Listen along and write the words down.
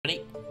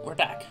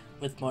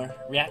with more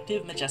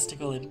Reactive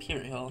Majestical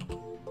Imperial.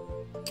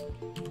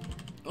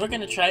 We're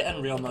gonna try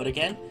Unreal Mode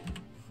again,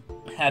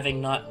 having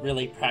not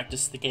really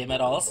practiced the game at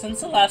all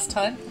since the last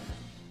time.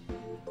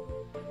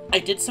 I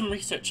did some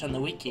research on the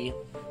wiki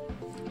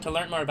to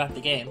learn more about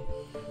the game.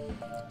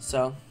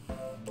 So,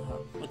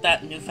 with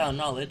that newfound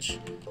knowledge,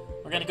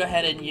 we're gonna go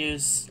ahead and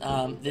use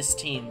this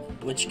team,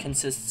 which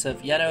consists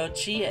of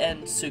Yarouchi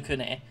and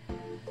Sukune.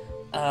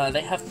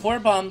 They have 4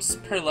 bombs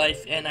per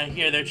life, and I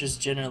hear they're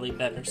just generally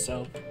better,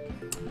 so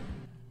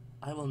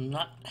I will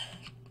not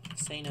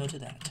say no to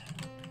that.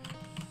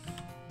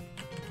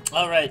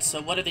 Alright, so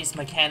what are these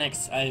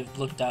mechanics I've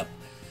looked up?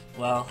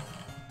 Well,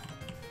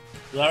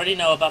 we already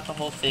know about the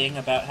whole thing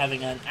about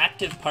having an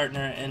active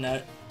partner and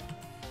a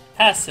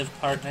passive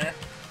partner.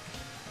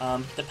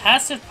 The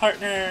passive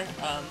partner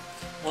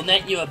will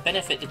net you a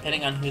benefit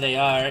depending on who they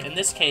are. In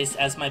this case,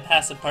 as my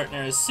passive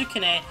partner is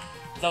Sukune,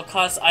 they'll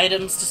cause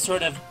items to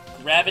sort of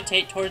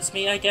gravitate towards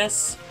me, I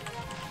guess.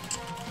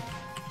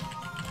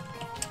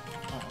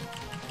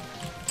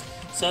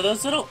 So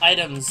those little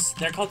items,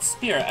 they're called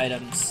spirit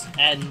items,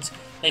 and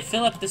they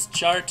fill up this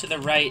jar to the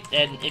right,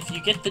 and if you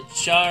get the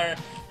jar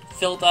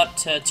filled up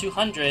to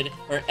 200,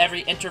 or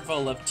every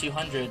interval of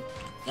 200,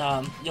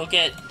 you'll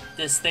get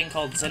this thing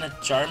called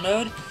Zenith Jar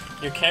Mode.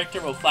 Your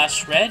character will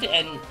flash red,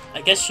 and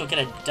I guess you'll get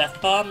a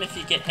death bomb if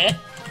you get hit.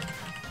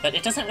 But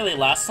it doesn't really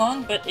last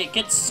long, but it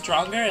gets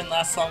stronger and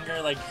lasts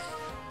longer, like,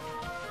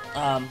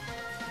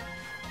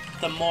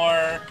 the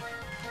more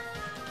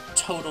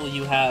total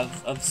you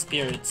have of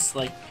spirits.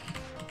 Like,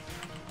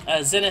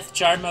 a Zenith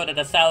Jar Mode at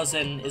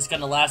 1000 is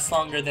going to last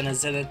longer than a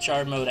Zenith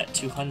Jar Mode at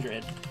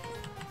 200.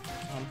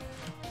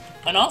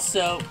 And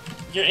also,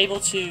 you're able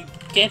to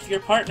give your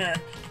partner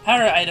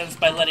power items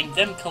by letting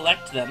them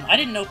collect them. I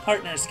didn't know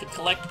partners could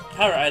collect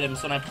power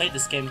items when I played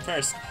this game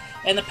first.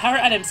 And the power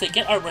items they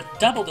get are worth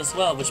doubled as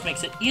well, which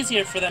makes it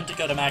easier for them to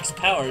go to max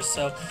powers,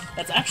 so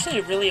that's actually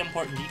a really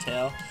important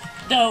detail.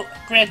 Though,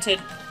 granted,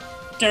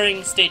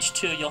 during Stage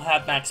 2 you'll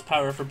have max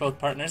power for both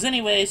partners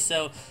anyway,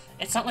 so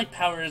it's not like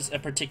power is a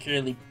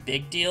particularly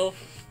big deal.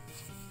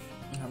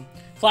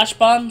 Flash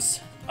bombs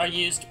are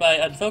used by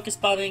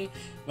unfocused bombing,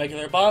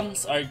 regular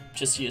bombs are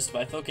just used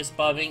by focused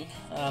bombing.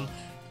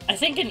 I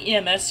think in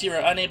EMS you were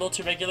unable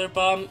to regular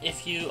bomb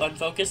if you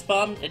unfocused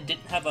bombed and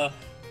didn't have a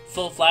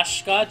full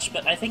flash scotch,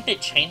 but I think they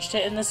changed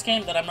it in this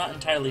game, but I'm not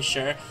entirely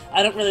sure.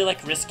 I don't really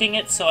like risking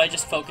it, so I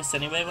just focus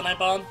anyway when I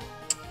bomb.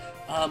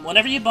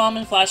 Whenever you bomb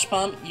and flash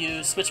bomb,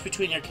 you switch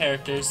between your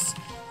characters,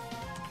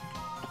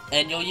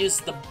 and you'll use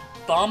the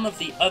bomb of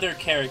the other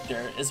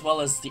character as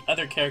well as the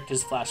other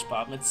character's flash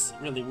bomb. It's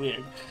really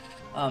weird.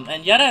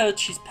 And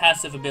Yarouchi's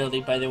passive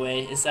ability, by the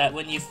way, is that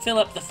when you fill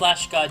up the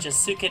flash gauge as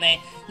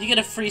Sukune, you get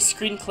a free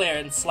screen clear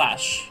and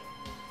slash.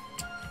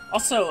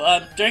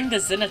 Also, during the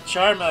Zenith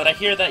Jar Mode, I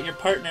hear that your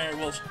partner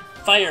will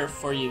fire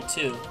for you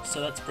too,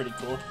 so that's pretty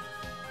cool.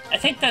 I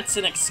think that's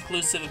an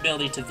exclusive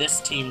ability to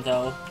this team,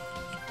 though.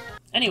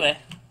 Anyway,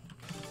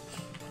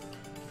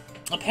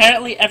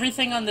 apparently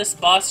everything on this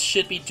boss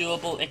should be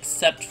doable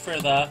except for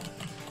the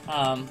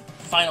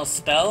final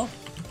spell,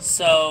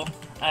 so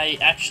I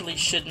actually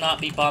should not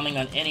be bombing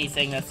on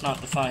anything that's not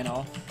the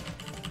final.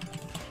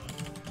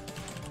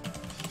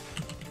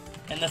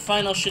 And the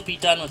final should be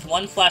done with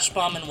 1 flash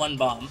bomb and 1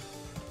 bomb.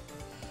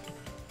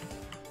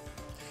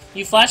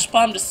 You flash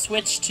bomb to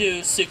switch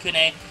to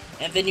Sukune,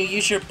 and then you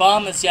use your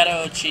bomb as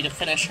Yarouchi to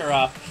finish her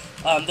off.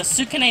 The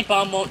Sukune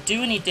bomb won't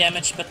do any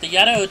damage, but the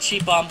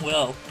Yarouchi bomb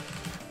will.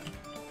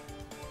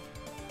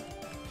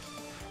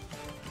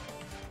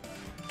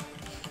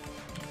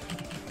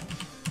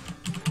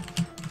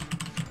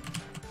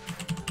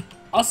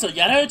 Also,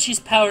 Yarouchi's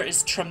power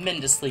is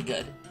tremendously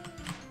good.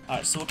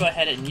 Alright, so we'll go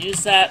ahead and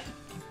use that.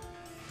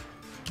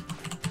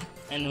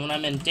 And when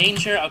I'm in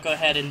danger, I'll go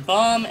ahead and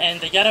bomb, and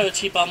the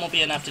Yarouchi bomb will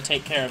be enough to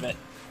take care of it.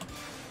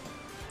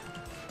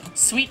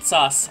 Sweet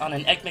sauce on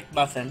an Egg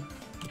McMuffin.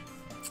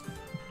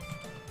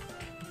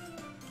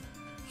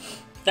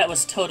 That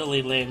was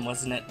totally lame,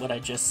 wasn't it, what I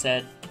just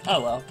said?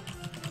 Oh well.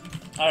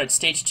 Alright,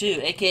 Stage 2,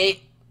 aka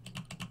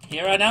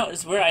here on out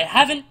is where I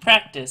haven't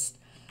practiced.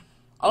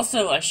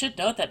 Also, I should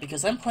note that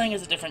because I'm playing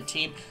as a different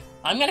team,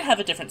 I'm gonna have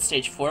a different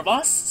Stage 4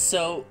 boss,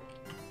 so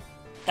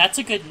that's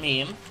a good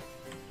meme.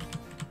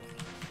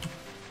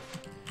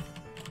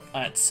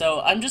 Alright,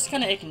 so I'm just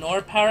gonna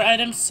ignore power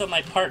items so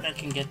my partner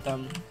can get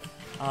them.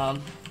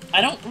 I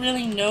don't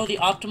really know the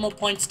optimal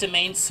points to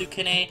main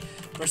Sukune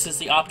versus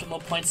the optimal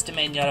points to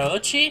main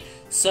Yarouchi,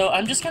 so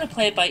I'm just gonna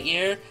play it by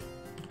ear.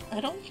 I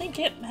don't think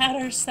it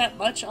matters that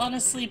much,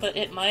 honestly, but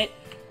it might.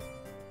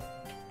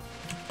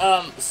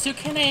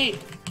 Sukune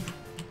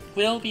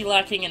will be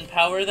lacking in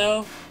power,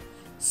 though,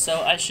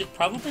 so I should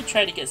probably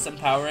try to get some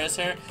power as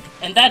her,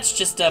 and that's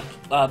just a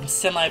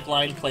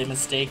semi-blind play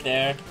mistake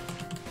there.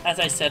 As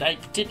I said, I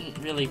didn't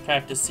really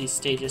practice these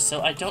stages,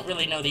 so I don't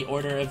really know the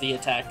order of the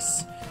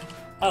attacks.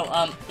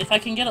 Oh, if I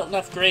can get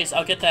enough grace,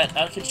 I'll get that,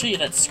 I can show you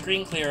that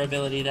screen clear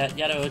ability that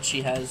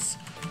Yarouchi has.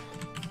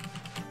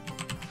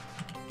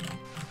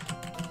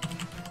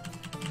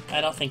 I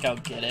don't think I'll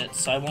get it,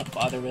 so I won't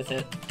bother with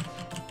it.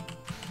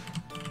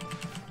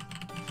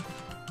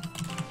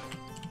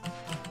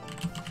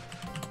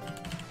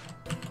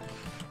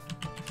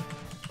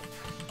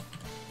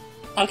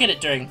 I'll get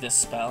it during this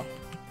spell.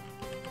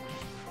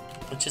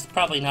 Which is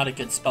probably not a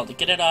good spell to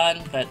get it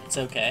on, but it's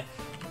okay.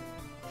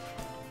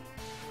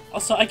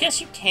 Also, I guess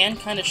you can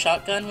kind of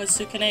shotgun with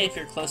Sukune if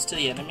you're close to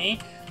the enemy,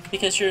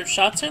 because your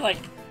shots are like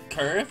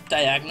curved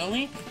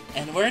diagonally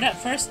inward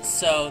at first,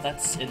 so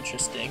that's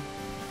interesting.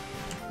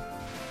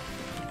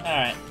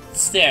 Alright,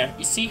 it's there.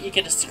 You see, you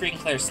get a screen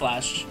clear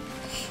slash.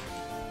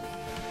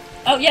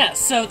 Oh yeah,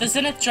 so the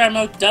Zenith Jar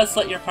mode does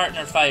let your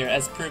partner fire,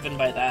 as proven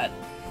by that.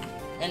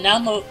 And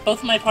now both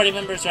of my party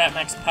members are at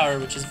max power,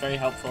 which is very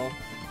helpful.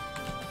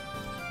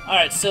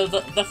 Alright, so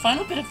the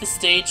final bit of the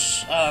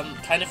stage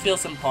kind of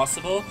feels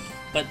impossible,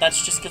 but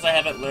that's just because I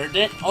haven't learned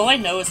it. All I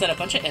know is that a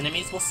bunch of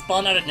enemies will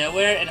spawn out of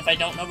nowhere, and if I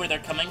don't know where they're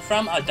coming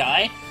from, I'll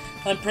die.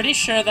 I'm pretty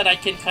sure that I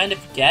can kind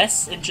of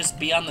guess and just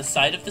be on the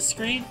side of the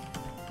screen.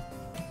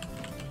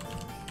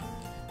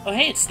 Oh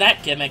hey, it's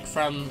that gimmick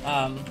from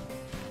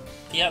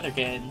the other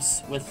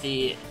games, with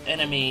the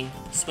enemy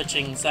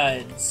switching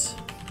sides.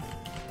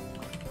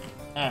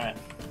 Alright.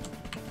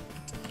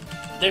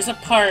 There's a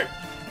part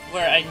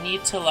where I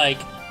need to, like,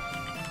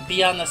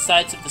 be on the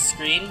sides of the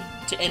screen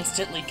to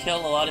instantly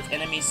kill a lot of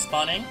enemies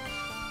spawning.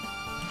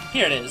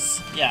 Here it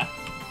is, yeah.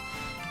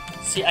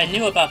 See, I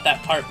knew about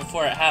that part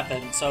before it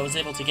happened, so I was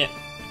able to get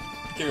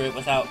through it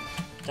without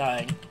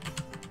dying.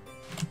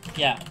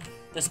 Yeah,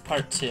 this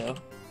part too.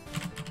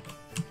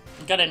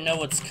 You gotta know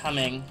what's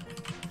coming.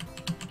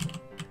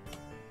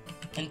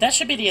 And that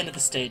should be the end of the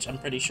stage, I'm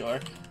pretty sure.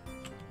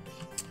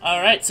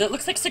 Alright, so it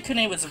looks like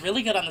Sukune was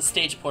really good on the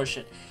stage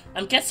portion.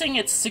 I'm guessing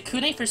it's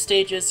Sukune for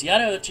stages,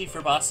 Yaraochi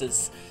for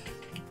bosses.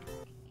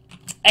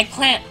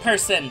 Eggplant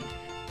person!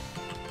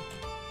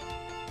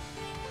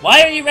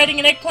 Why are you writing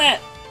an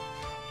eggplant?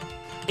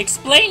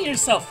 Explain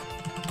yourself!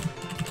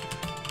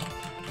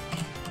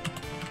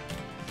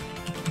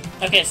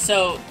 Okay,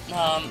 so,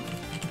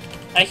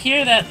 I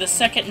hear that the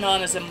second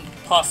non is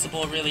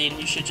impossible, really, and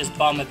you should just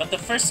bomb it, but the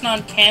first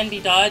non can be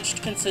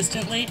dodged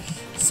consistently,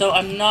 so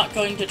I'm not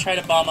going to try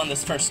to bomb on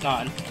this first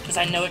non, because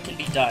I know it can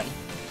be done.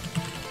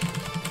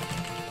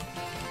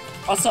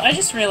 Also, I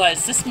just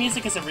realized this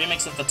music is a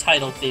remix of the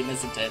title theme,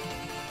 isn't it?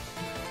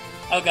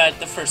 Oh god,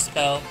 the first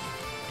spell.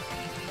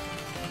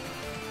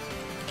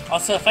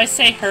 Also, if I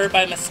say her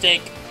by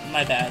mistake,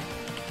 my bad.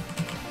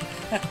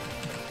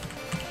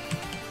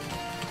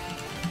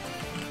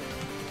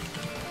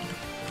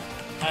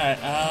 Alright,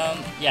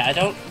 yeah, I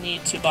don't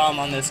need to bomb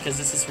on this because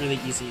this is really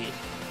easy.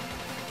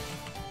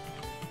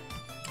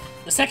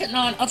 The second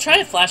non, I'll try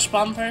a flash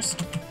bomb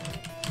first.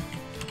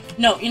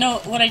 No, you know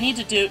what I need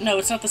to do? No,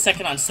 it's not the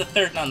second non, it's the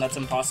third non that's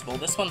impossible.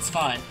 This one's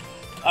fine.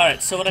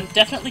 Alright, so what I'm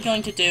definitely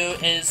going to do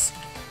is,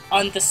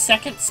 on the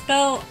second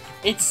spell,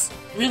 it's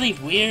really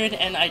weird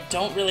and I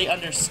don't really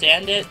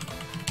understand it.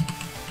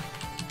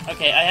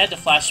 Okay, I had to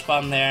flash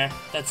bomb there.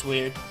 That's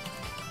weird.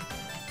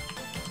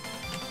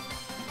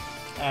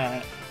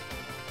 Alright.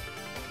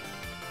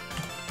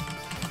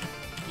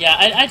 Yeah,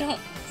 I don't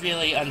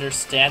really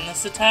understand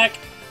this attack,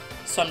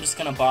 so I'm just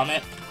gonna bomb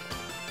it.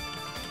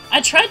 I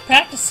tried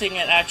practicing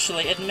it,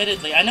 actually,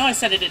 admittedly. I know I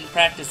said I didn't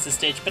practice the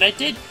stage, but I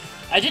did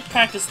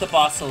practice the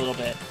boss a little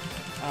bit.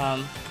 I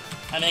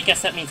mean, I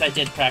guess that means I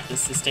did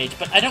practice the stage,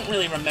 but I don't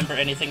really remember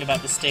anything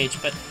about the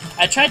stage, but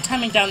I tried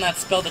timing down that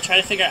spell to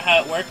try to figure out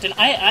how it worked, and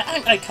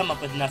I come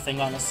up with nothing,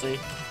 honestly.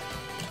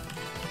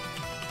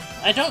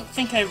 I don't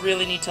think I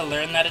really need to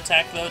learn that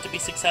attack, though, to be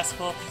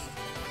successful.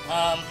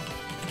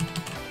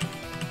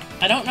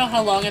 I don't know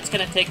how long it's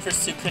going to take for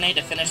Sukune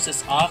to finish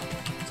this off,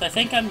 so I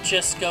think I'm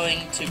just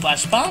going to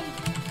Flash Bomb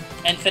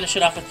and finish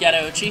it off with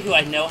Yaraochi, who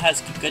I know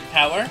has good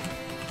power.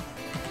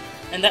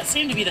 And that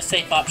seemed to be the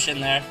safe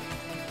option there.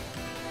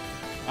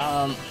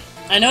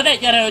 I know that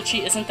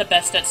Yaraochi isn't the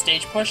best at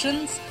stage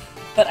portions,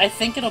 but I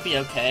think it'll be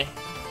okay.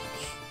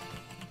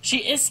 She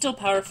is still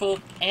powerful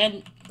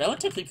and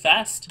relatively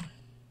fast,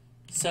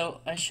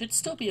 so I should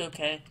still be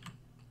okay.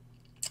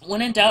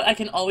 When in doubt, I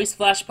can always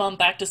Flash Bomb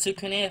back to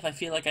Sukune if I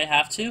feel like I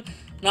have to.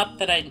 Not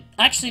that I...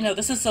 Actually, no,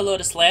 this is the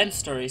Lotus Land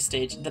story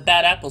stage, the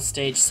Bad Apple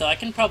stage, so I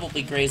can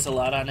probably graze a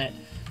lot on it.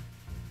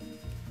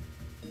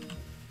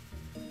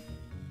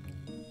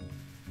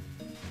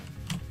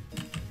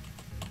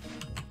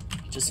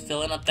 Just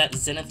filling up that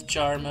Zenith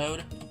Jar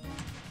mode.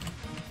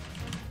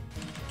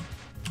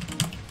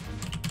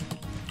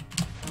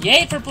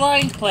 Yay for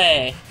blind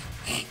play!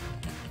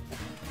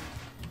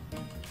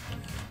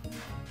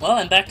 Well,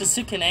 I'm back to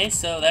Sukune,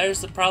 so there's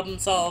the problem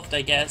solved,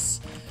 I guess.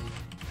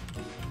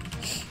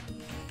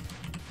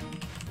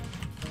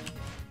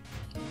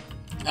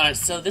 Alright,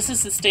 so this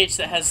is the stage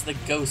that has the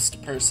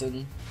ghost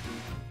person.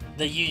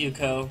 The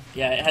Yuyuko.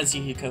 Yeah, it has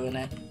Yuyuko in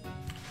it.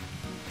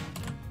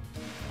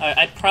 Alright,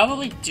 I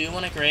probably do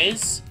want to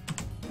graze.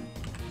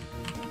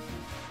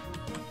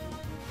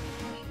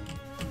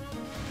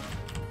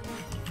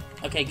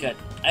 Okay, good.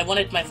 I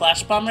wanted my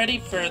Flash Bomb ready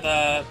for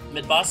the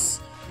mid-boss.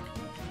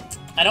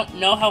 I don't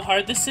know how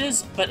hard this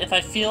is, but if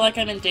I feel like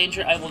I'm in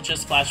danger, I will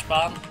just Flash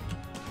Bomb.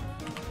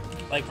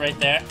 Like right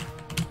there.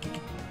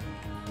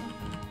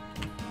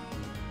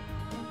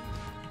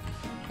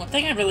 One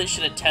thing I really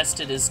should have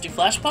tested is, do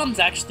Flash Bombs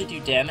actually do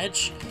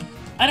damage?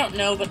 I don't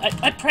know, but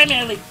I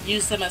primarily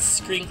use them as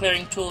screen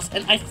clearing tools,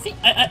 and I think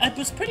I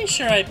was pretty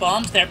sure I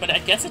bombed there, but I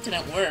guess it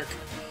didn't work.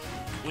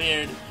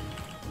 Weird.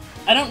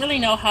 I don't really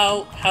know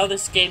how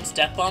this game's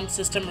death bomb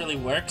system really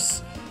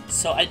works,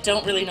 so I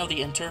don't really know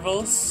the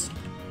intervals.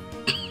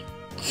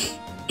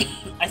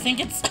 I think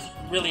it's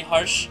really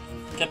harsh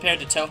compared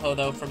to Toho,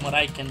 though, from what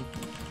I can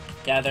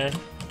gather.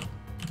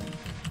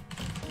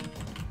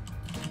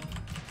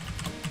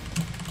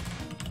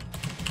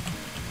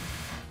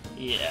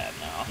 Yeah,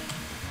 no.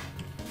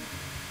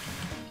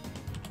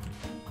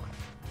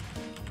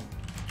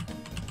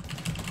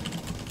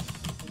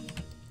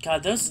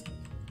 God, those...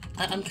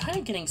 I'm kind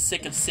of getting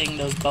sick of seeing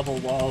those bubble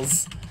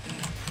walls.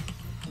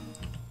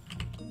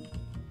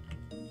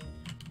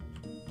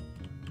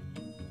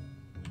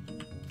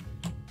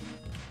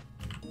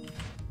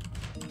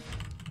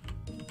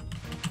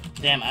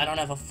 Damn, I don't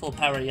have a full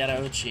power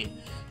Yaraochi.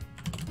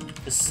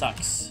 This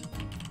sucks.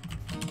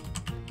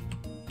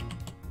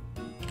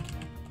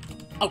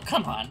 Oh,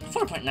 come on.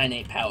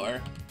 4.98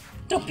 power.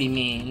 Don't be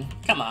mean.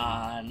 Come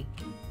on.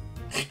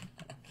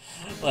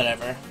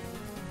 Whatever.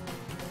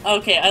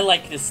 Okay, I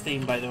like this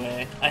theme, by the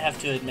way. I have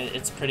to admit,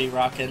 it's pretty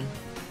rockin'.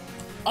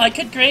 I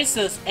could graze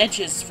those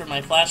edges for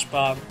my flash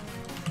bomb.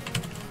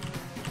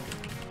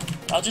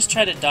 I'll just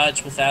try to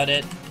dodge without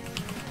it.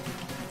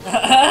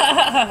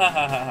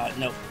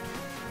 Nope.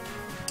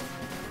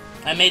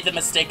 I made the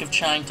mistake of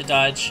trying to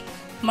dodge.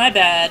 My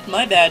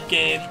bad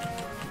game.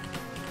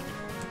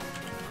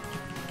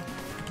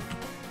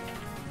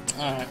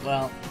 Alright,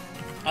 well,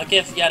 I'll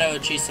give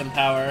Yaraochi some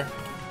power.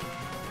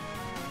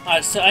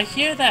 Alright, so I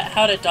hear that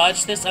how to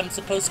dodge this, I'm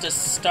supposed to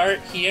start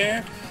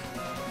here,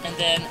 and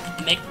then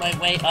make my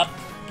way up.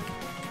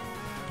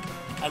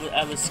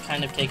 I was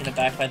kind of taken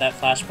aback by that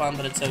flash bomb,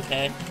 but it's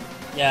okay.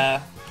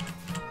 Yeah.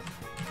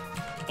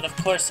 But of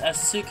course, as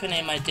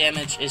Sukune, my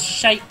damage is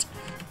shite,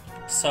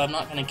 so I'm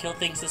not gonna kill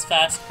things as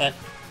fast, but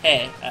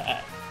hey,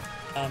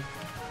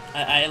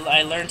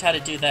 I learned how to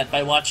do that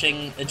by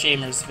watching a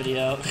Jamers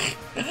video.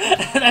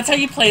 That's how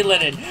you play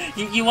Len'en.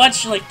 You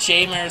watch, like,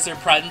 Jamers or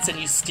Prudence and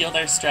you steal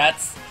their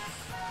strats.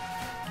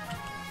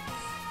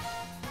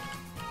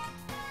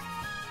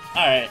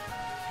 Alright.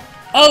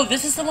 Oh,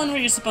 this is the one where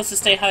you're supposed to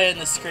stay high on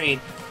the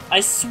screen. I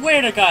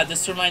swear to God,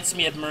 this reminds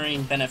me of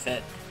Marine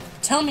Benefit.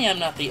 Tell me I'm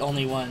not the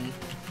only one.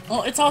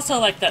 Well, it's also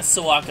like that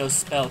Sawako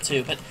spell,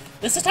 too, but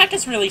this attack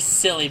is really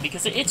silly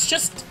because it's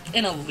just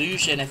an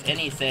illusion, if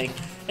anything.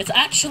 It's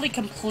actually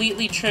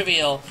completely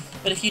trivial,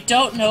 but if you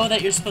don't know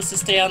that you're supposed to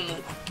stay on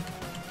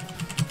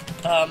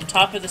the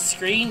top of the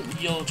screen,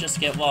 you'll just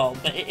get walled.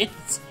 But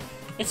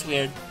it's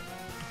weird.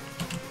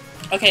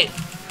 Okay,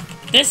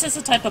 this is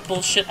the type of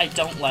bullshit I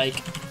don't like.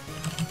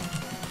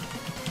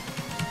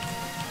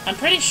 I'm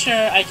pretty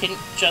sure I can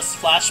just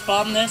flash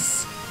bomb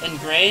this and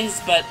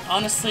graze, but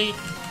honestly,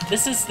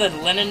 this is the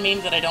Len'en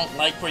meme that I don't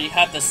like, where you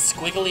have the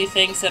squiggly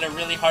things that are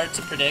really hard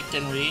to predict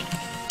and read.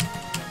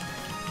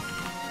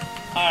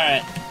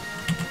 Alright.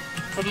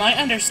 From my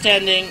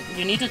understanding,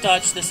 you need to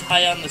dodge this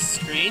high on the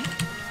screen.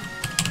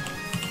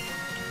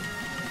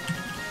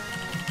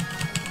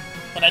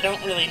 But I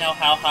don't really know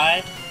how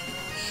high.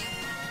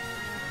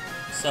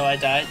 So I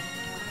died.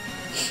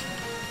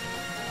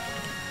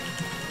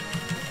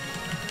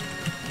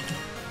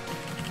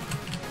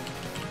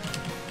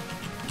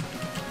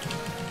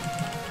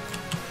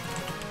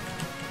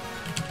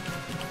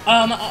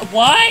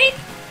 Why?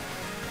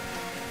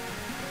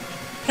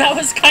 That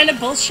was kind of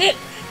bullshit.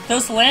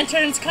 Those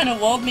lanterns kind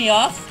of walled me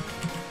off.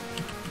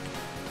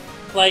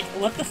 Like,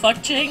 what the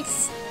fuck,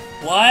 Jinx?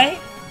 Why?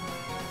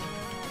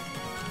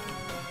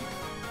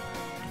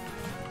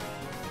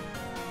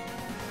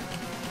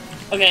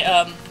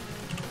 Okay,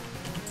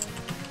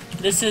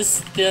 this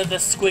is the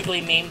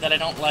squiggly meme that I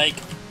don't like.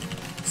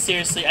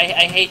 Seriously,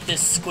 I hate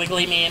this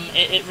squiggly meme.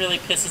 It really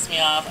pisses me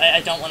off. I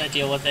don't want to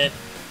deal with it.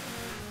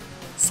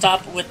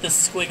 Stop with the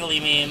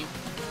squiggly meme.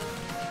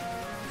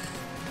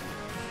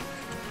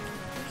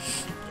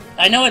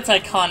 I know it's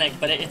iconic,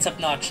 but it's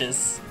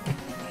obnoxious.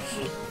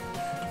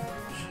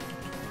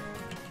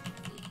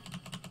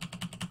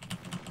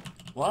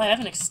 Well, I have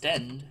an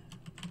extend.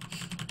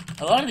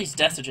 A lot of these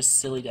deaths are just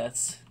silly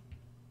deaths.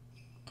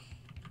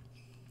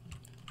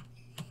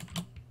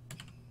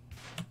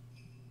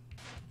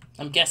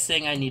 I'm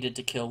guessing I needed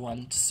to kill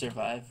one to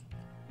survive.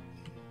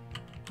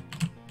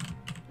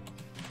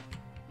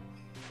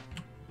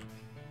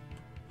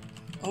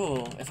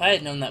 Oh, if I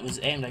had known that was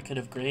aimed, I could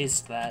have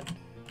grazed that.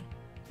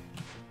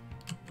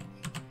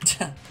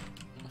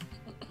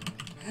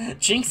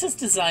 Jinx's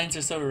designs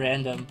are so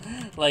random.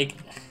 Like...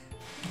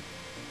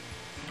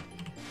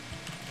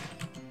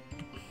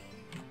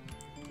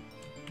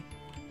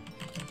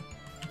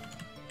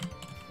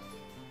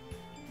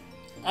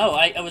 Oh,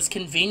 I was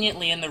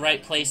conveniently in the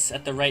right place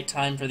at the right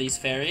time for these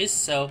fairies,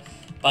 so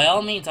by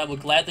all means I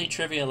would gladly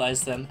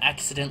trivialize them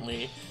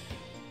accidentally.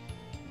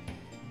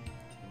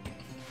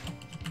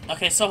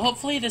 Okay, so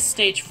hopefully this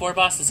stage 4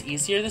 boss is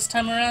easier this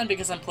time around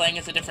because I'm playing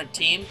as a different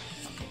team.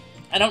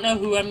 I don't know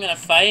who I'm gonna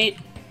fight.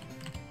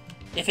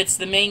 If it's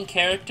the main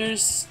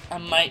characters, I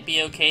might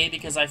be okay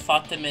because I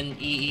fought them in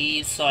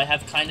EE, so I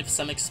have kind of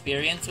some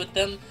experience with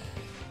them.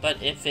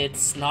 But if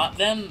it's not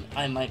them,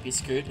 I might be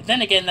screwed.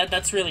 Then again,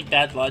 that's really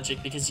bad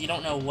logic because you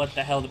don't know what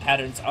the hell the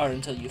patterns are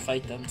until you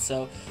fight them.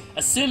 So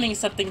assuming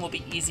something will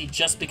be easy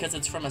just because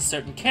it's from a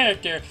certain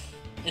character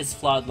is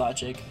flawed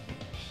logic.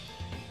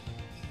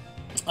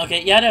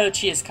 Okay,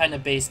 Yadaochi is kind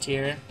of based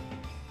here.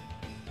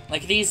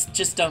 Like, these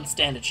just don't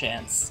stand a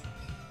chance.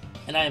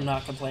 And I am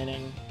not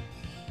complaining.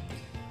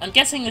 I'm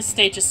guessing this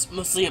stage is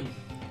mostly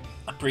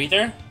a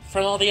breather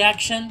from all the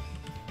action.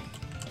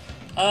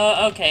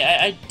 Okay,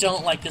 I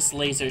don't like this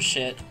laser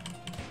shit.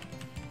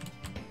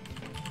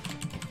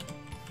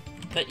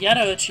 But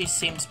Yadaochi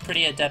seems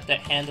pretty adept at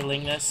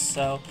handling this,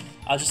 so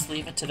I'll just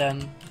leave it to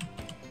them.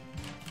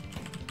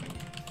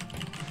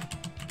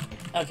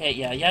 Okay,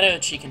 yeah,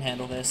 Yadaochi can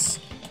handle this.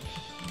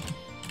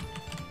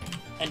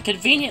 And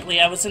conveniently,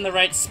 I was in the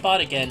right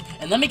spot again.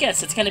 And let me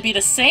guess, it's gonna be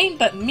the same,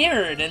 but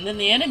mirrored, and then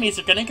the enemies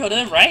are gonna go to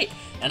the right,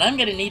 and I'm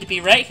gonna need to be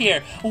right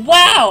here.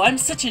 Wow, I'm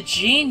such a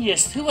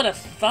genius! Who would have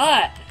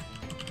thought?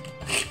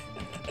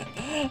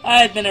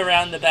 I've been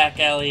around the back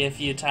alley a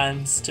few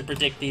times to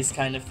predict these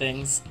kind of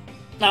things.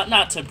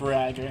 Not to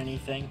brag or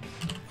anything.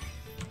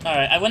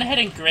 Alright, I went ahead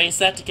and grazed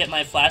that to get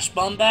my flash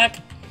bomb back,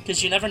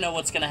 because you never know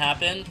what's gonna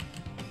happen.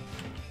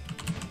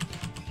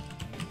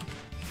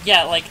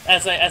 Yeah, like,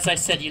 as I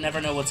said, you never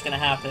know what's gonna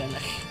happen.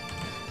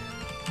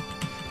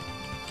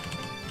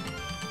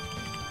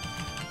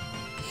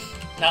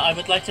 Now, I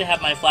would like to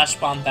have my flash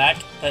bomb back,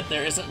 but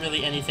there isn't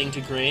really anything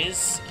to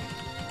graze.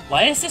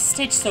 Why is this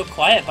stage so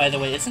quiet, by the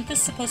way? Isn't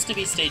this supposed to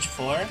be stage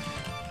 4?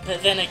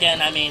 But then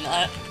again, I mean,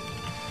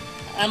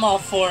 I'm all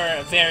for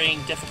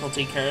varying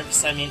difficulty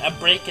curves. I mean, a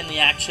break in the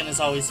action is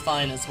always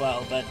fine as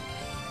well, but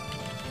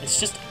it's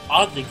just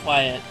oddly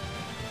quiet.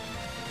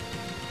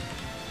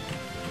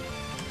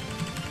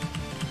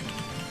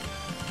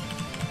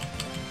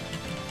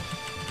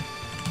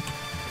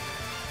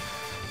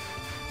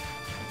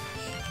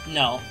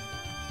 No.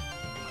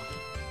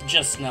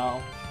 Just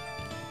no.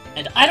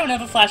 And I don't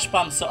have a flash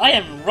bomb, so I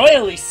am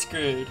royally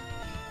screwed.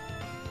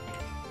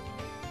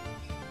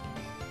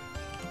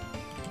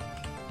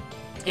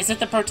 Is it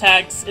the pro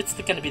tags? It's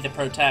gonna be the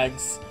pro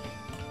tags.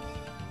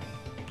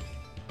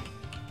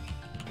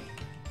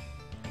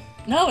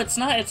 No, it's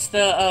not. It's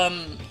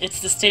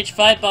the stage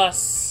 5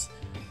 boss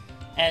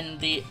and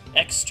the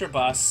extra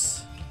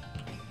boss.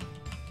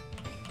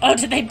 Oh,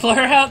 did they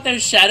blur out their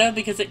shadow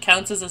because it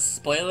counts as a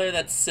spoiler?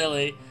 That's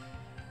silly.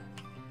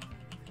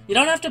 You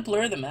don't have to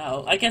blur them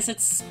out. I guess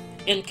it's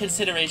in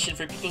consideration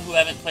for people who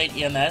haven't played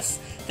EMS.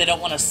 They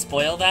don't want to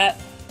spoil that.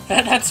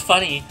 That's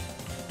funny.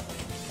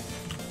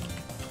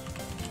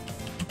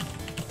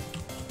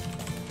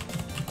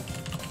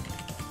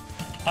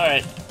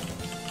 Alright.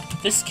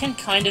 This can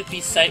kind of be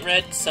sight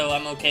read, so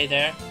I'm okay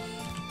there.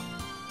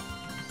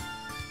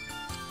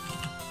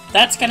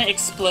 That's gonna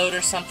explode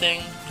or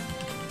something.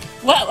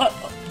 What?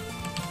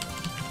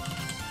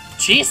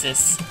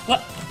 Jesus!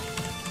 What?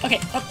 Okay.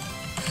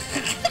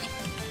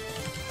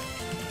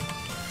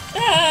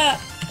 Ah!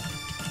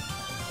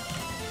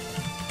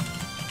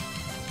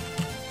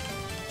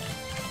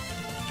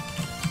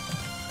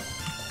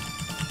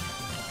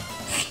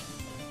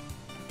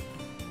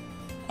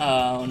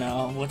 Oh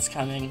no, what's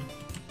coming?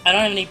 I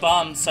don't have any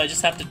bombs, so I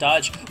just have to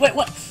dodge. Wait,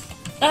 what?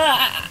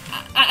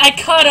 I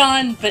caught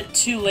on, but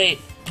too late.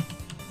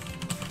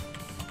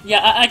 Yeah,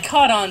 I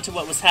caught on to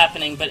what was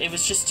happening, but it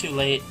was just too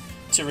late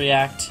to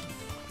react.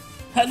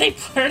 They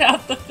blurred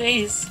out the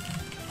face.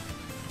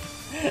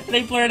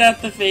 They blurred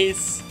out the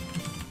face.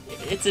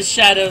 It's a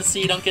shadow, so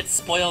you don't get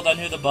spoiled on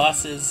who the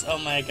boss is. Oh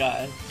my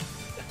god.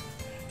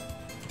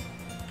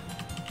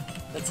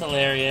 That's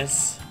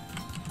hilarious.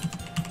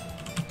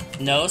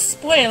 No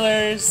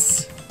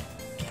spoilers!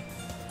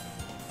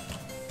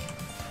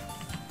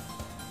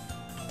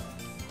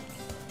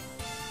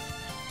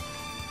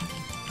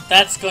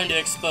 That's going to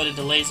explode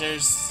into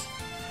lasers.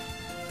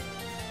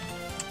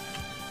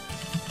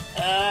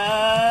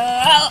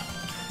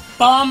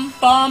 Bomb,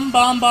 bomb,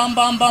 bomb, bomb,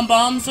 bomb, bomb,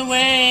 bombs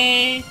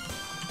away!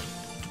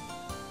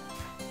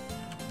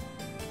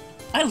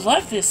 I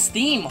love this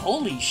theme,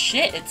 holy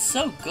shit, it's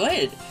so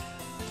good!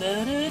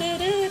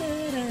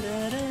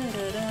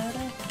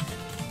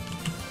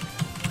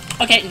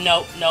 Okay,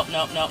 nope, nope,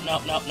 nope, nope,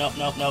 nope, nope, nope,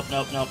 nope, nope,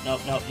 nope, nope,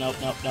 nope, nope, nope,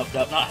 nope, nope,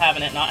 nope, not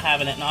having it, not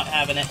having it, not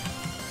having it.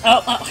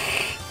 Oh,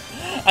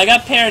 I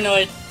got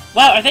paranoid.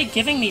 Wow, are they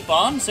giving me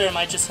bombs, or am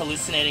I just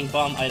hallucinating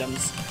bomb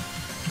items?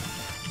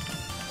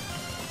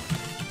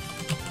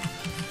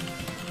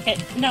 Okay,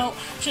 no,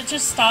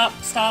 just stop,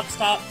 stop,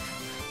 stop.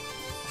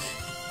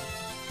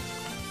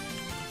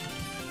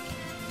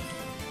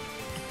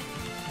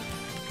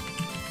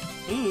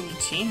 Ooh,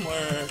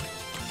 teamwork.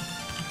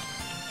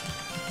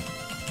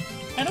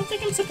 I don't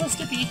think I'm supposed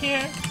to be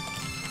here.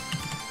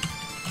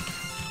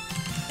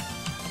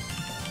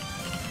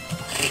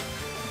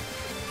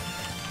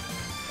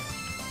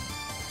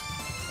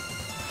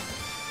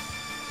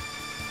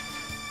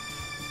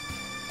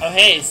 Oh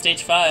hey,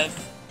 stage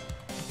 5.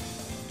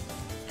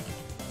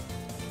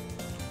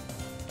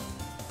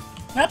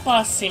 That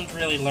boss seemed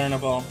really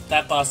learnable,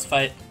 that boss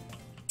fight.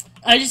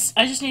 I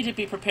just need to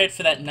be prepared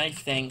for that knife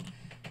thing.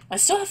 I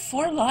still have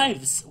 4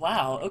 lives.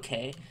 Wow,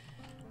 okay.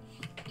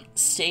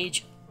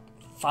 Stage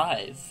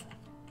 5.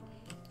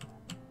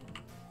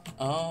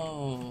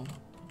 Oh,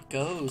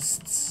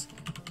 ghosts.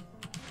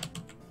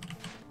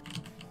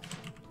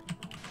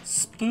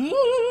 Spooky!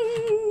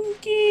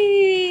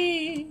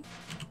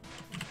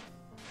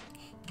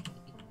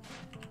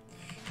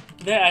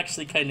 They're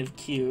actually kind of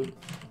cute.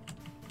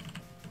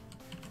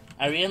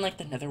 Are we in, like,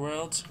 the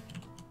netherworld?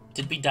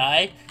 Did we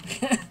die?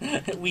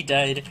 We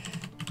died.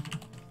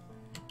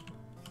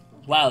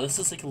 Wow, this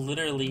is, like,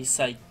 literally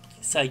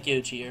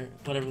Saigyoji, or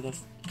whatever the...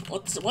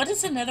 What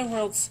is the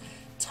netherworld's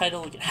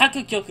title again?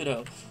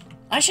 Hakugyokuro!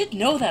 I should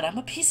know that! I'm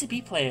a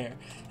PCB player!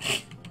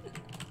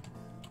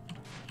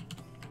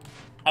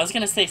 I was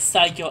gonna say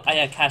Saigyo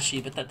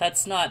Ayakashi, but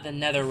that's not the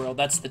netherworld,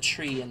 that's the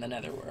tree in the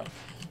netherworld.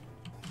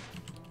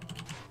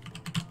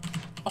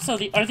 Also,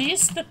 are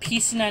these the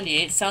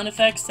PC-98 sound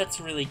effects?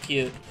 That's really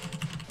cute.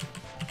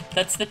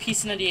 That's the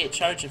PC-98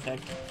 charge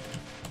effect.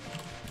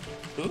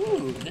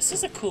 Ooh, this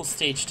is a cool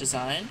stage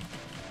design.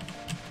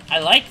 I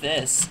like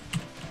this.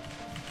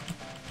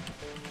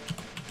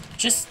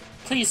 Just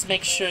please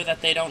make sure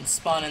that they don't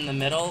spawn in the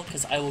middle,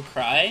 because I will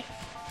cry.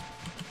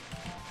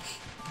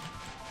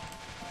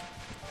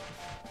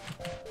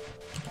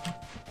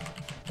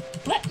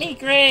 Let me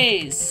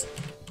graze!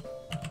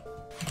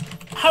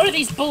 How are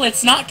these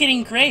bullets not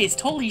getting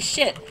grazed? Holy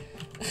shit!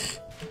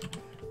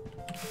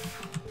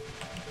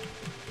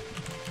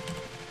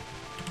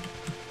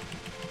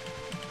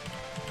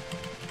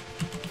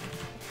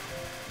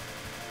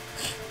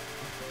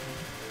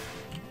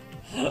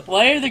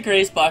 Why are the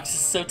graze boxes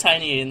so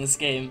tiny in this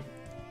game?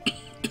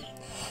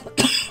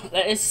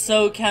 That is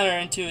so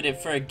counterintuitive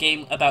for a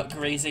game about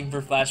grazing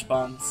for flash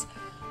bombs.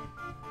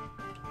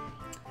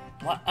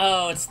 What?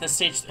 Oh, it's the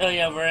stage. Oh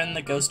yeah, we're in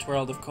the ghost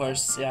world, of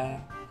course, yeah.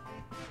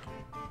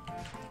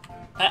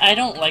 I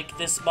don't like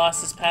this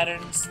boss's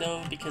patterns,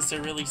 though, because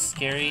they're really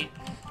scary,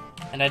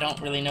 and I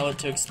don't really know what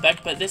to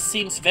expect, but this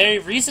seems very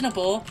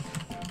reasonable.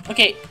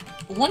 Okay,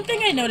 one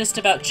thing I noticed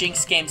about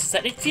Jinx games is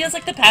that it feels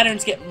like the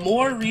patterns get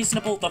more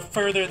reasonable the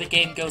further the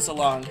game goes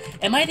along.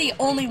 Am I the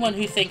only one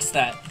who thinks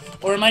that?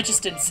 Or am I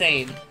just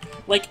insane?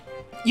 Like,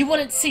 you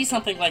wouldn't see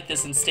something like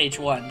this in Stage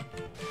 1.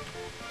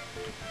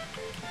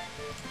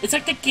 It's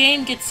like the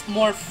game gets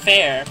more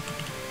fair.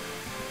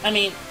 I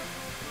mean,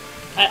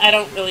 I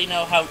don't really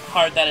know how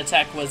hard that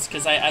attack was,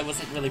 because I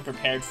wasn't really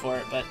prepared for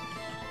it, but...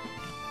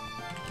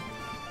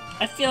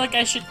 I feel like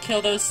I should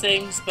kill those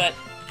things, but...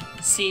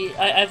 See,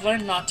 I've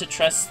learned not to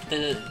trust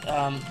the,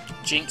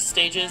 Jinx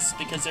stages,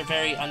 because they're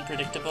very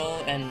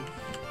unpredictable, and,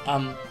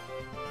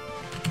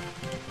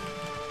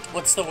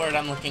 what's the word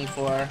I'm looking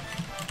for?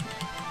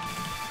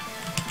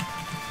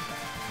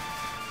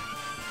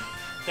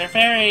 They're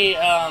very,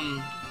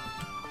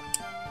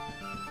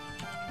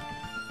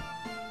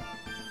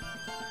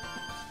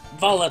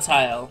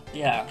 volatile,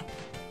 yeah.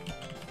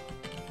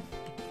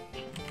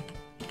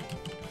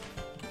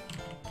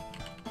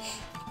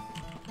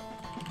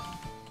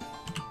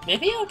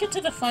 Maybe I'll get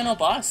to the final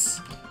boss.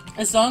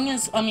 As long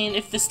as, I mean,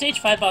 if the stage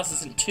 5 boss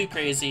isn't too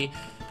crazy,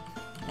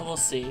 we'll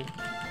see.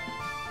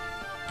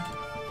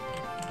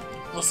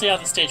 We'll see how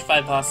the stage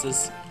 5 boss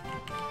is.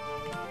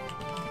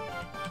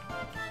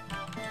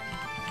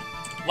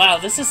 Wow,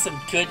 this is some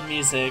good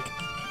music.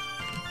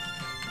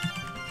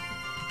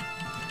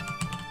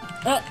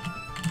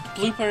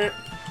 Blooper.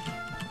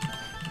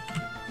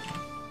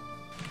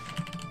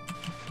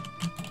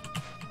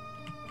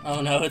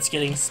 Oh no, it's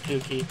getting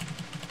spooky.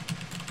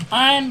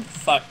 I'm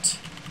fucked.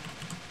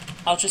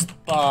 I'll just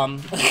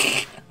bomb.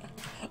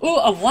 Ooh,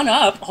 a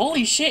 1-up!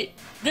 Holy shit!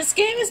 This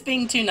game is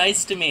being too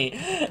nice to me.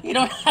 You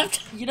don't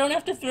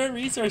have to throw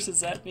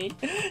resources at me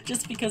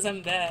just because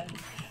I'm bad.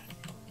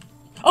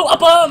 Oh, a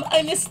bomb!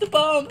 I missed the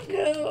bomb!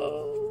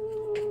 No!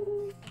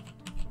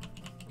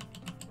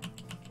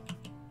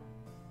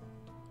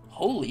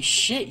 Holy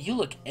shit, you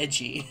look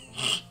edgy.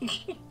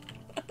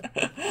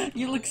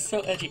 You look so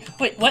edgy.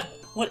 Wait, what?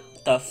 What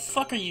the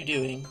fuck are you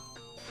doing?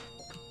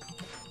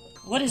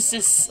 What is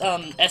this,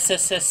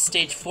 SSS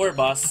Stage 4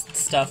 boss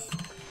stuff?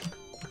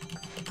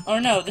 Oh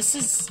no, this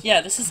is,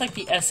 yeah, this is like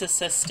the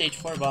SSS Stage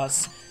 4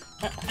 boss.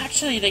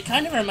 Actually, they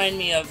kind of remind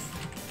me of...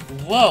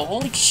 Whoa,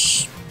 holy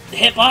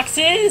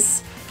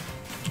hitboxes!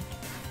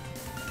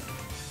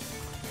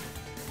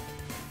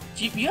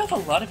 You have a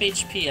lot of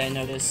HP, I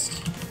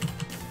noticed.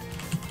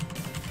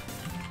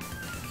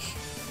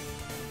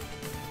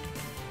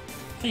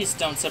 Please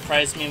don't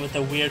surprise me with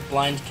a weird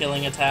blind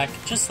killing attack.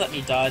 Just let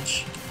me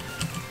dodge.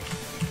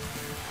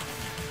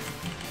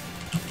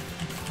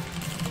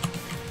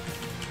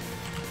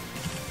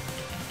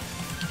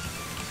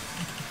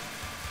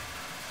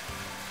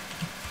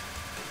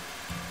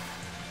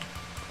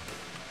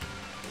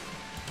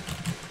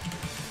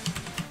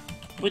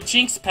 With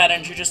Jinx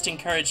patterns, you're just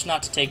encouraged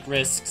not to take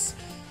risks.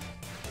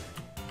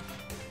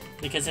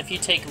 Because if you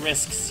take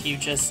risks, you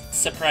just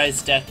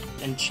surprise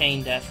death and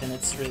chain death, and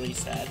it's really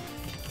sad.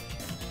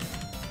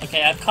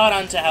 Okay, I've caught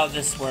on to how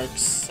this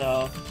works,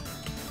 so...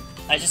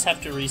 I just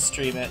have to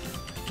restream it.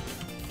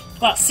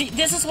 Wow, see,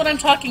 this is what I'm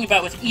talking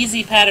about with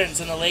easy patterns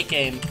in the late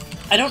game.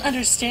 I don't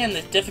understand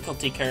the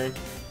difficulty curve.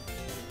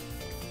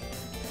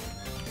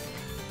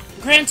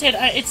 Granted,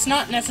 it's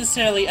not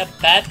necessarily a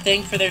bad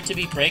thing for there to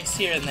be breaks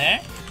here and there.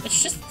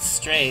 It's just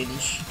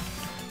strange.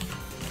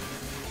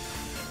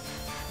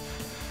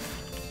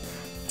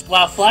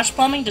 Wow, flash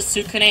bombing to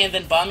Sukune and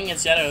then bombing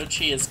as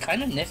Yarouchi is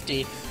kind of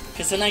nifty,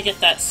 because then I get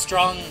that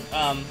strong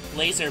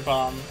laser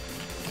bomb.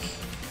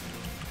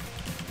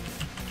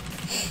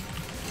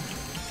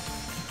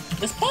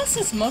 This boss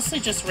is mostly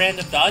just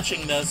random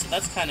dodging though, so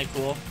that's kind of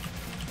cool.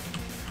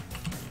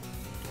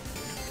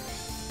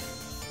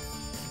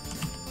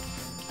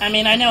 I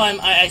mean, I know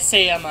I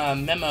say I'm a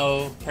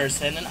memo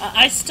person, and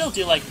I still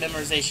do like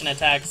memorization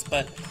attacks,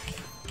 but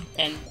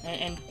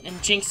in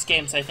Jinx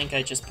games I think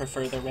I just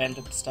prefer the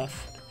random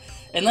stuff.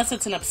 Unless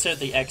it's an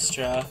absurdly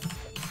extra.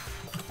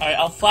 Alright,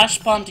 I'll flash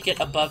bomb to get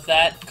above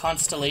that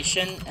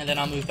constellation, and then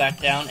I'll move back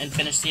down and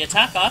finish the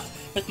attack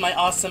off with my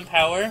awesome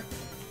power.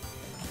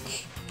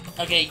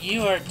 Okay,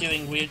 you are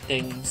doing weird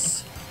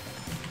things.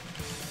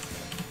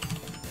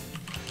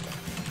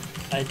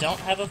 I don't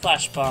have a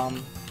flash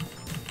bomb.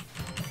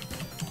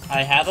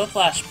 I have a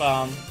flash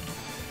bomb.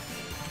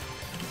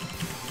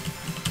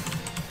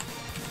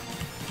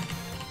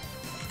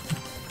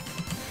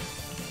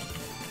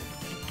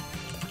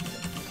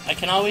 I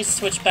can always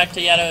switch back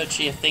to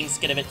Yarouchi if things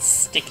get a bit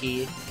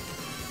sticky.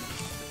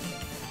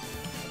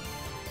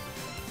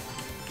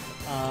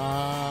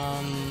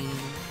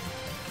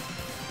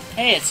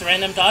 Hey, it's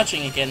random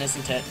dodging again,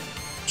 isn't it?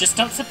 Just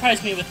don't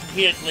surprise me with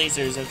weird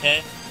lasers,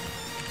 okay?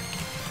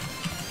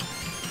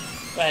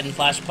 Go ahead and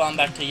flash bomb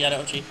back to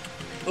Yarouchi.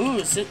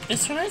 Ooh, so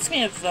this reminds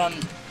me of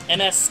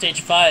MS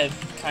Stage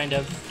 5, kind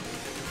of.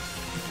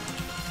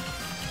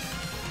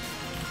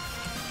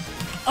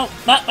 Oh!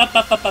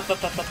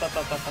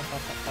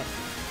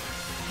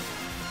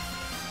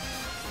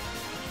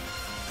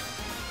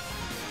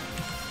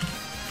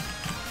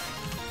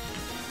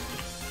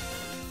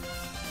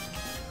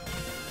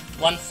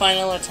 One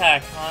final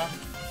attack, huh?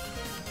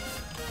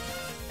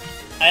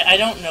 I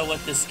don't know what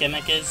this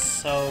gimmick is,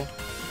 so...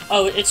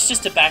 Oh, it's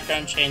just a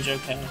background change,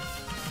 okay.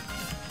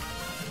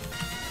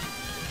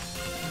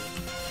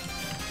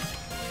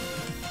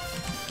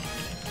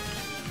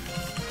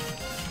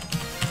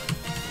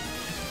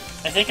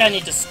 I think I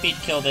need to speed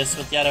kill this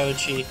with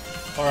Yarouchi,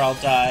 or I'll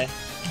die.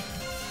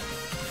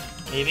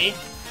 Maybe?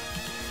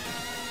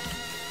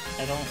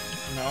 I don't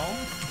know?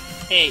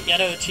 Hey,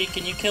 Yarouchi,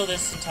 can you kill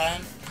this in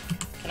time?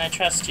 Can I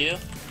trust you?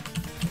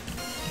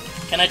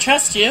 Can I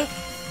trust you?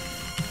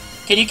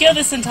 Can you kill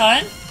this in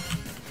time?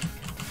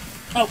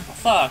 Oh,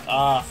 fuck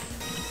off.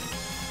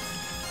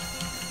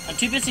 I'm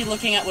too busy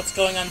looking at what's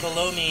going on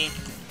below me.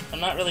 I'm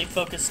not really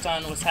focused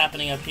on what's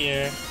happening up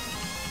here.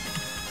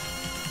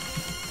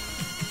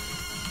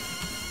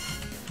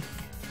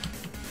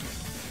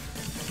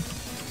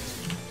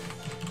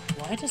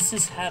 Why does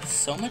this have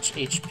so much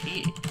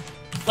HP?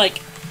 Like,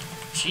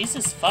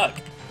 Jesus fuck.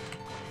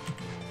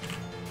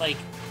 Like...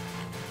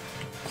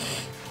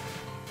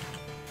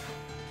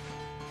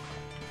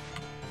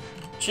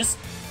 just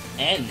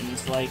end,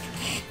 like...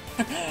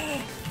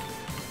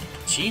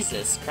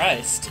 Jesus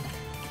Christ.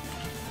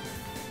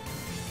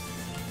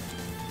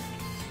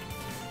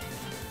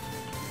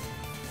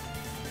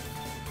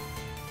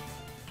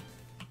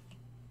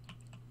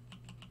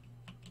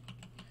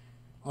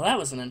 Well, that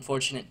was an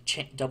unfortunate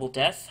double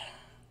death.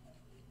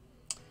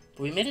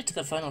 But we made it to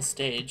the final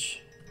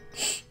stage.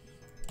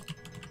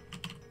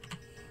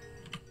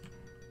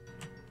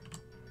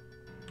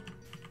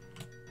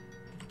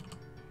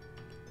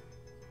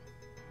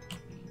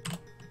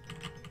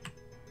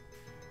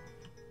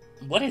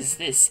 What is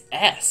this?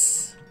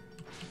 S?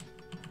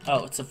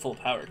 Oh, it's a full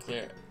power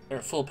clear. Or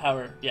full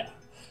power, yeah.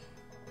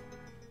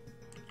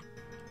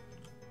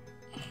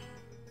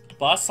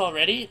 Boss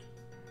already?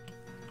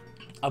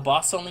 A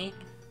boss only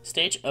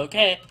stage?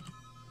 Okay.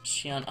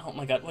 Xian, oh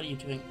my god, what are you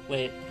doing?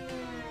 Wait.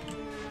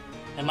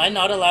 Am I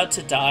not allowed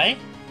to die?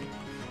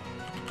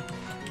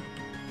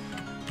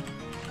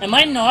 Am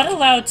I not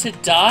allowed to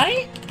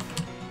die?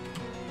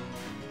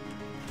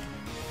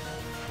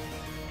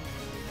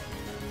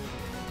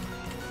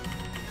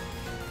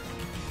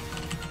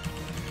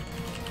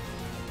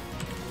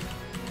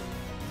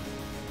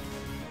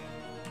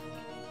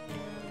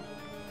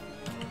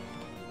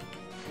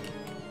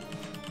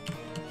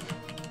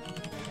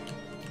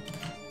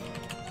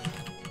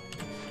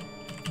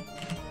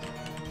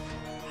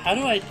 How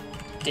do I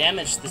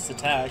damage this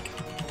attack?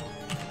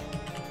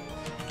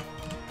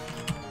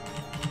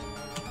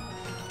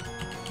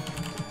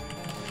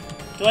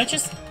 Do I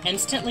just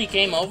instantly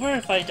game over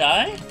if I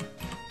die?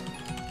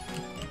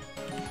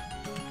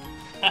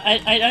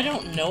 I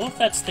don't know if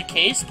that's the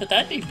case, but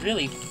that'd be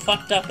really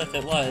fucked up if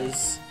it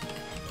was.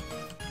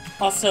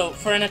 Also,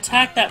 for an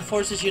attack that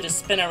forces you to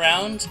spin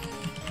around,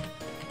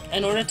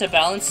 in order to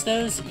balance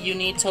those, you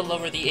need to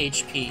lower the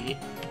HP.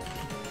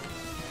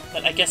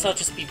 But I guess I'll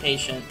just be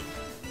patient.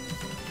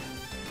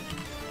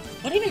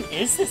 What even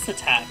is this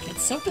attack?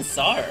 It's so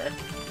bizarre.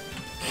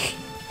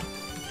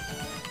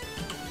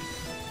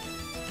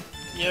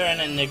 You're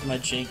an enigma,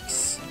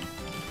 Jinx.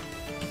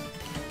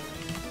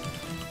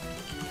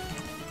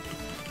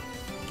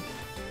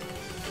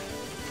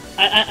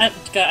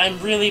 I'm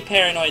really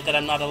paranoid that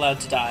I'm not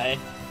allowed to die.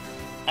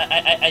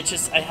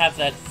 I have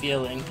that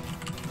feeling.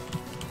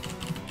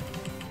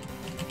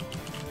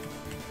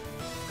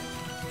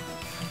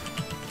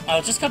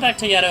 I'll just go back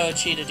to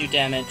Yarouchi to do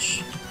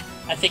damage.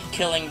 I think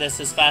killing this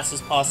as fast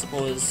as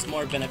possible is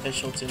more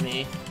beneficial to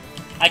me.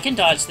 I can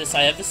dodge this,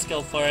 I have the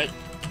skill for it.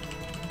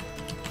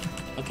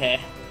 Okay.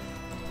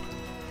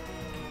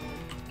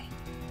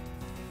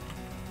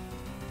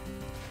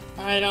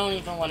 I don't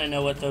even want to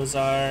know what those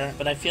are,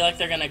 but I feel like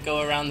they're gonna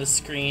go around the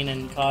screen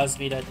and cause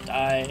me to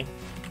die.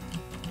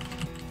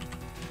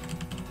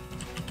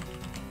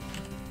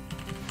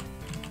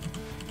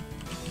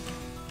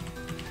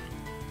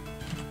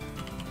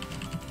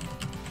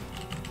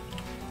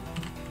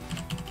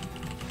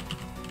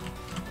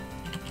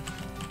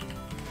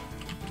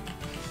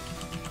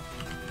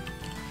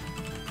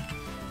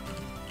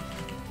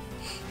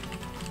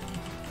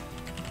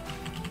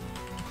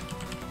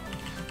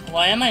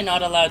 Why am I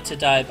not allowed to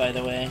die, by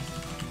the way?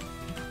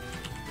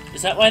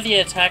 Is that why the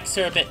attacks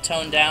are a bit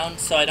toned down,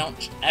 so I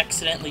don't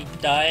accidentally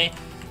die?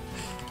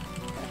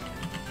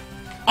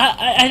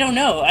 I don't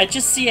know. I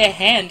just see a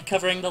hand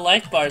covering the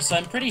life bar, so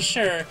I'm pretty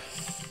sure...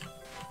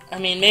 I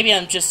mean, maybe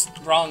I'm just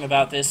wrong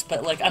about this,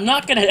 but like, I'm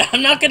not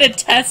gonna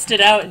test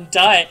it out and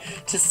die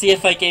to see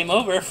if I game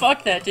over.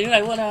 Fuck that, dude.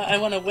 I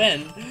wanna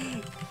win.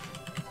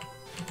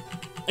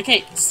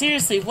 Okay,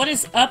 seriously, what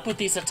is up with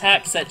these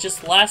attacks that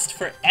just last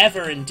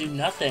forever and do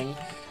nothing?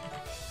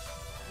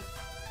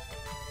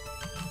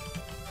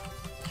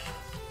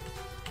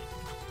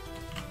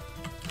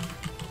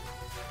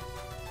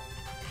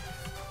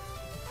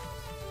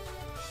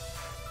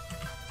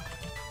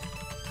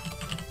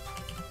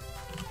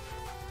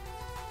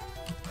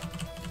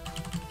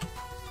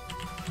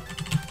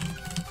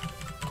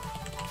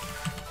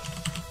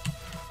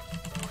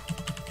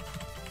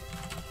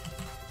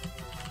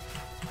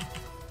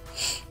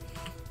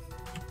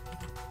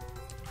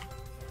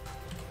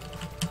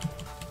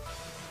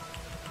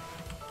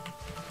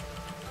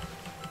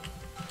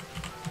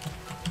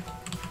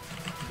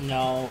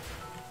 No.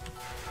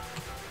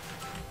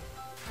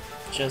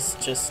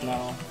 Just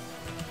no.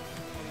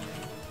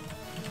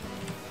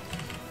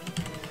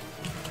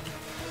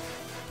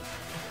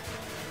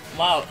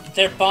 Wow,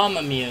 they're bomb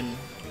immune.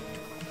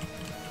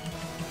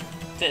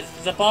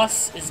 The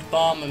boss is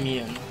bomb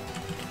immune.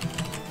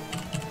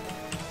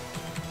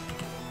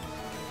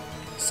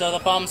 So the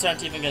bombs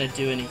aren't even gonna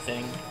do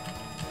anything.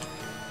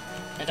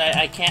 And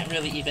I can't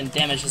really even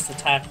damage this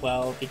attack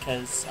well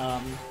because,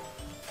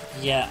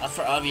 yeah,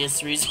 for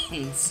obvious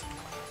reasons.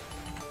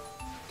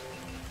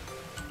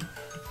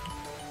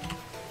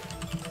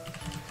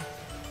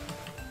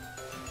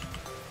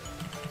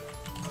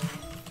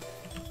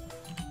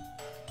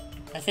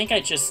 I think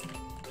I just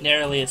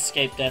narrowly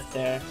escaped death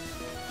there.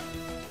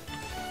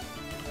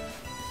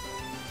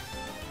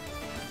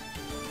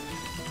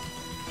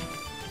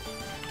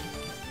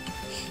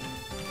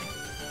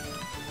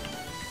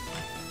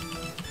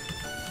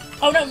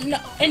 Oh no,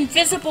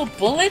 invisible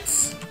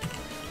bullets?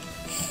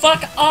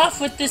 Fuck off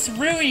with this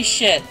Rui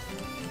shit!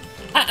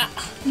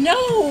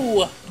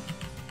 No!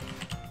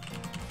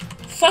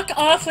 Fuck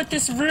off with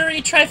this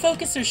Ruri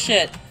trifocuser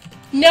shit!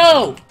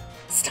 No!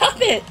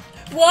 Stop it!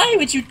 Why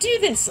would you do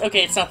this?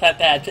 Okay, it's not that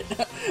bad,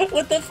 but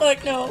what the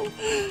fuck, no!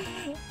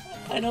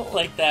 I don't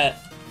like that.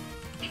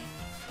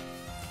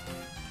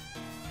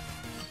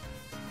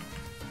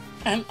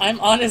 I'm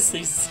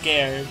honestly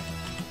scared.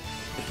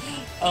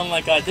 Oh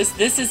my god,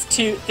 this is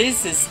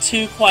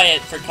too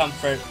quiet for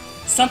comfort.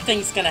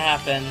 Something's gonna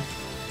happen.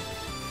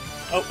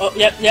 Oh,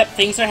 yep,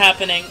 things are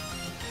happening.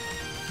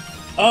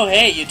 Oh,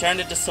 hey, you turned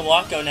into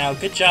Sawako now.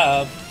 Good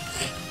job.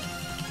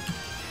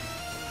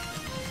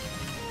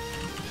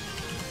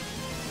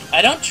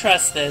 I don't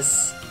trust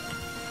this.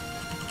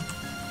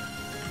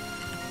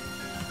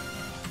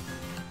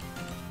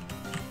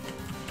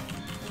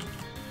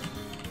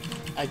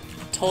 I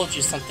told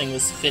you something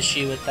was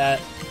fishy with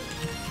that.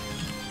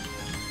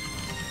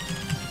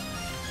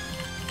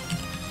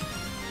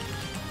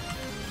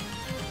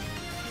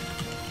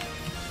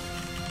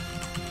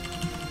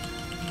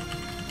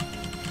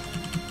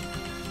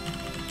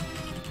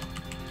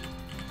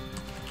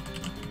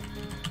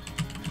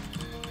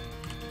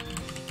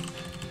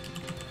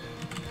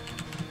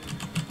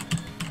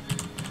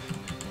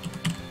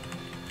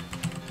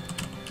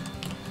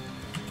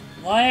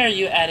 Why are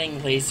you adding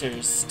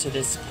lasers to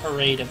this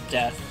parade of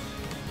death?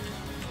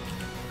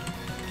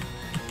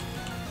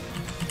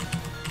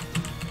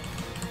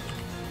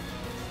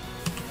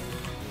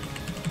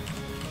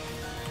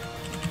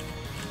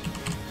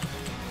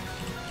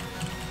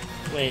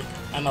 Wait,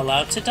 I'm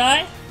allowed to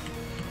die?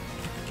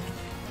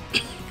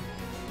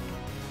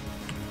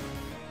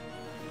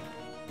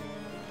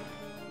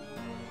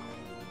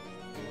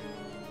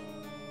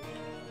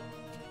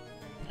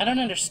 I don't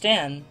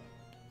understand.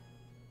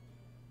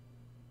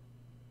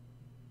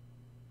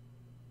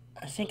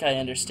 I think I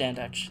understand,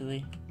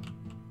 actually.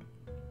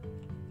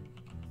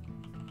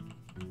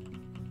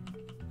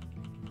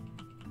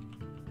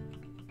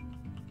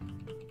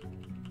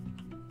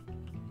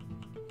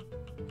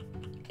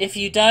 If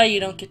you die,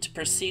 you don't get to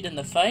proceed in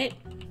the fight?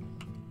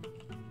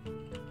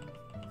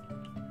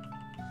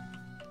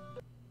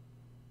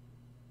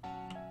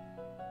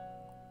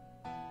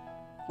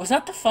 Was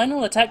that the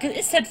final attack? 'Cause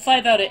it said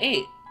 5 out of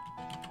 8.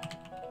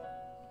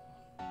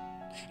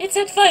 It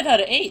said 5 out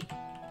of 8.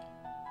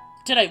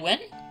 Did I win?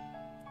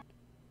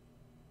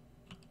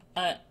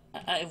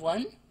 I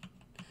won?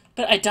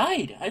 But I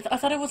died. I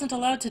thought I wasn't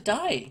allowed to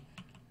die.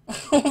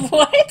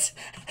 What?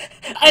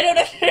 I don't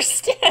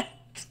understand.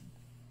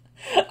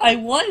 I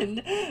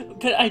won,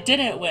 but I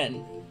didn't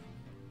win.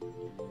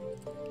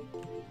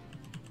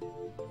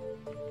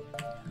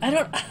 I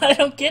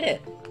don't get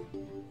it.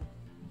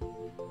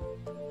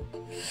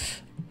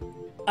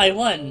 I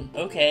won.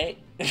 Okay.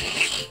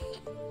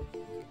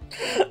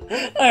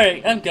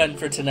 Alright, I'm done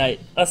for tonight.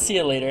 I'll see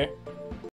you later.